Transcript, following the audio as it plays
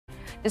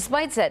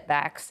Despite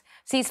setbacks,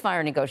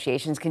 ceasefire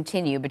negotiations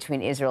continue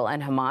between Israel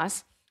and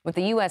Hamas, with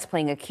the U.S.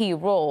 playing a key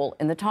role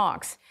in the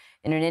talks.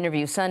 In an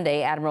interview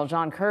Sunday, Admiral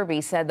John Kirby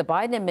said the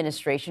Biden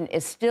administration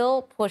is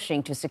still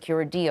pushing to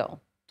secure a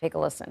deal. Take a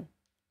listen.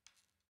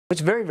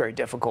 It's very, very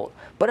difficult.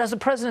 But as the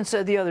president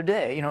said the other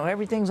day,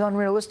 everything's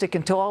unrealistic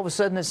until all of a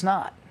sudden it's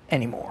not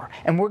anymore.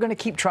 And we're going to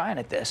keep trying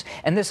at this.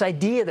 And this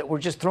idea that we're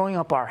just throwing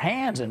up our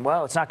hands and,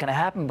 well, it's not going to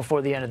happen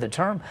before the end of the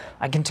term,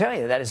 I can tell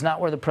you that is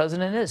not where the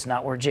president is,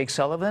 not where Jake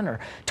Sullivan or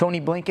Tony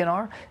Blinken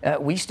are.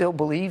 We still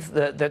believe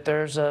that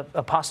there's a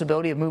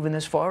possibility of moving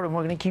this forward, and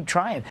we're going to keep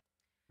trying.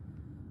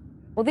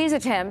 Well, these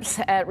attempts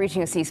at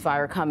reaching a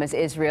ceasefire come as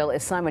Israel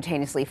is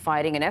simultaneously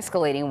fighting an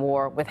escalating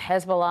war with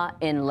Hezbollah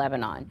in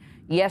Lebanon.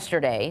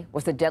 Yesterday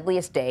was the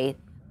deadliest day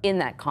in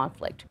that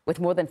conflict, with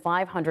more than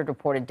 500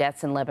 reported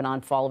deaths in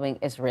Lebanon following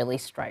Israeli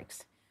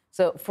strikes.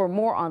 So for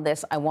more on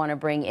this, I want to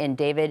bring in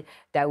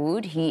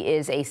Daoud. He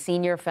is a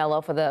senior fellow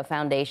for the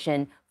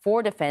Foundation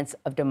for Defense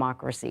of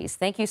Democracies.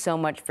 Thank you so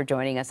much for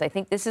joining us. I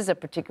think this is a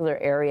particular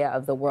area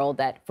of the world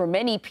that, for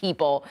many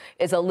people,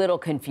 is a little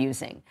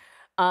confusing.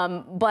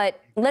 But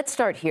let's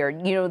start here.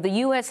 The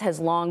U.S. has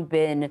long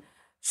been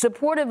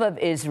supportive of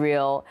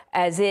Israel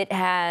as it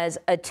has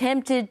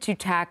attempted to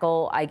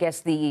tackle, I guess,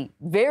 the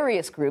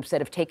various groups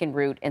that have taken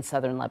root in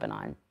southern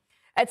Lebanon.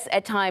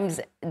 At times,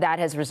 that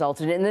has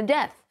resulted in the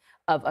death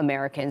of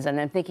Americans.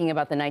 And I'm thinking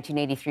about the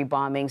 1983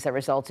 bombings that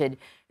resulted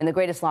in the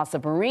greatest loss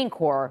of Marine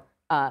Corps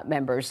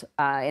members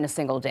in a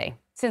single day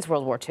since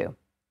World War II.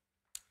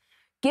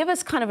 Give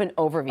us kind of an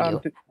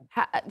overview.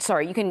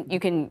 Sorry, you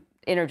can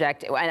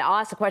interject, and I'll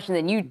ask a question,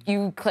 then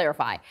you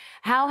clarify.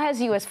 How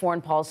has U.S.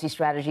 foreign policy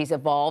strategies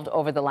evolved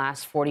over the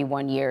last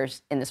 41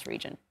 years in this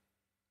region?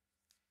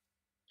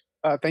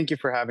 Thank you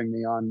for having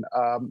me on.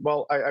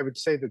 Well, I would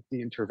say that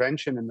the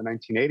intervention in the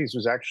 1980s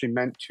was actually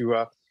meant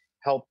to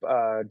help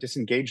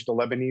disengage the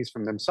Lebanese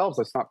from themselves.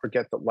 Let's not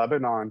forget that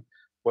Lebanon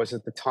was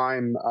at the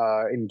time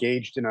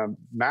engaged in a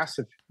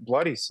massive,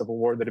 bloody civil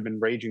war that had been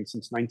raging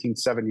since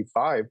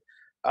 1975.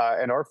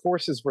 And our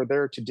forces were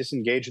there to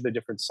disengage the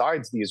different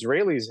sides. The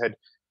Israelis had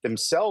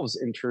themselves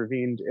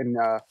intervened in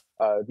the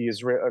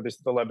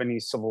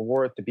Lebanese civil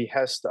war at the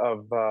behest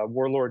of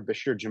warlord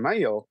Bashir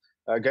Gemayel,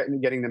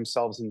 getting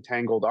themselves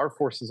entangled. Our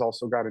forces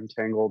also got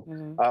entangled,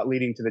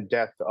 leading to the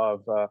death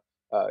of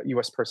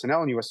U.S.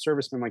 personnel and U.S.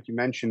 servicemen. Like you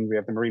mentioned, we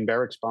have the Marine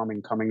barracks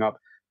bombing coming up.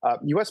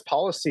 U.S.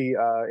 policy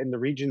in the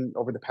region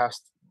over the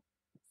past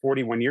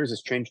 41 years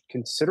has changed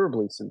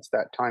considerably since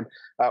that time.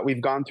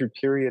 We've gone through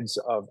periods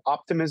of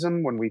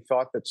optimism when we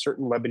thought that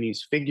certain Lebanese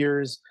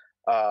figures,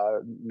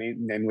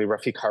 namely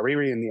Rafik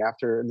Hariri in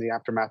the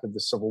aftermath of the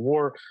Civil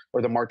War,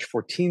 or the March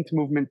 14th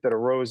movement that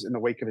arose in the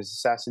wake of his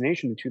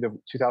assassination in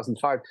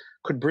 2005,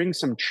 could bring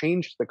some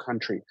change to the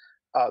country.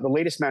 The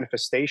latest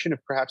manifestation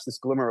of perhaps this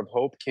glimmer of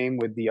hope came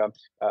with the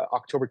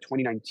October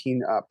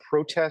 2019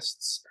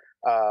 protests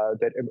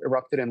that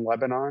erupted in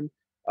Lebanon,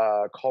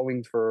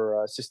 calling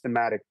for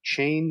systemic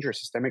change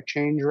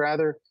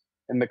rather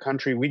in the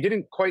country. We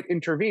didn't quite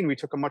intervene. We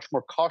took a much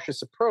more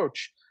cautious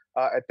approach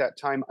at that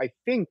time, I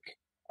think,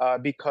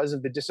 because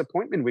of the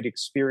disappointment we'd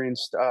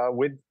experienced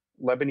with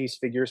Lebanese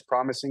figures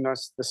promising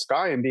us the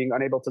sky and being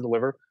unable to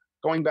deliver,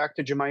 going back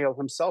to Gemayel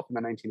himself in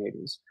the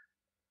 1980s.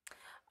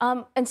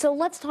 And so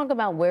let's talk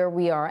about where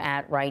we are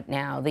at right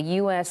now. The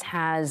U.S.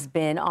 has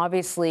been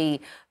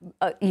obviously,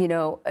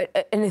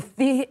 an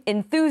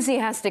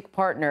enthusiastic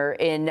partner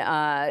in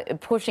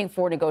pushing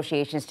for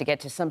negotiations to get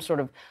to some sort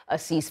of a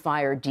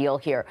ceasefire deal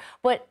here.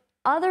 But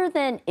other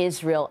than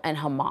Israel and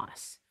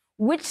Hamas,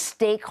 which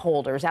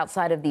stakeholders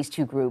outside of these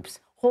two groups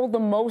hold the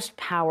most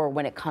power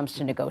when it comes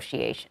to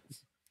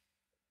negotiations?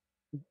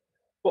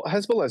 Well,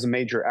 Hezbollah is a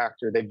major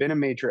actor. They've been a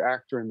major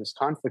actor in this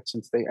conflict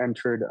since they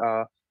entered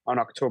on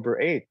October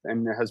 8th.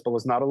 And Hezbollah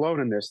is not alone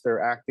in this.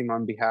 They're acting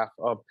on behalf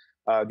of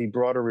the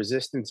broader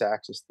resistance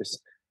axis, this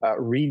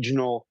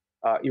regional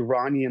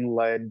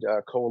Iranian-led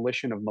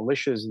coalition of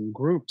militias and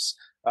groups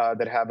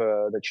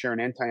that share an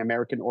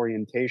anti-American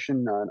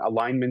orientation, an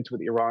alignment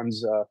with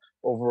Iran's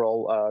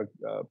overall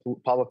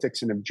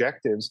politics and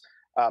objectives.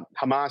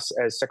 Hamas,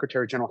 as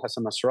Secretary General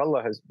Hassan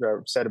Nasrallah has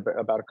said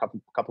about a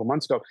couple of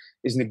months ago,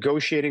 is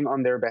negotiating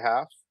on their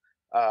behalf.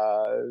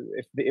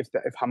 If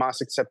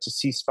Hamas accepts a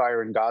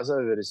ceasefire in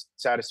Gaza that is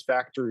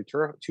satisfactory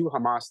to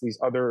Hamas, these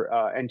other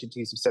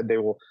entities have said they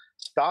will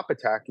stop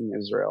attacking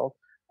Israel.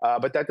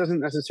 But that doesn't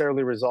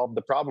necessarily resolve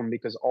the problem,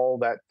 because all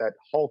that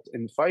halt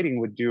in fighting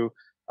would do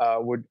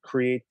would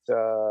create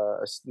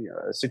a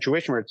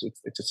situation where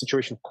it's a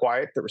situation of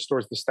quiet that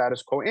restores the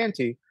status quo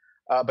ante,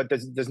 but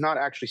does not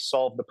actually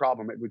solve the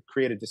problem. It would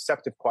create a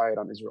deceptive quiet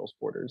on Israel's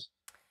borders.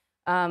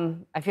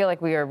 I feel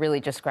like we are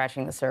really just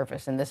scratching the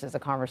surface, and this is a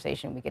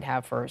conversation we could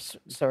have for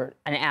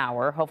an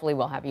hour. Hopefully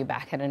we'll have you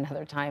back at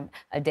another time.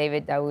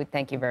 Daoud,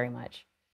 thank you very much.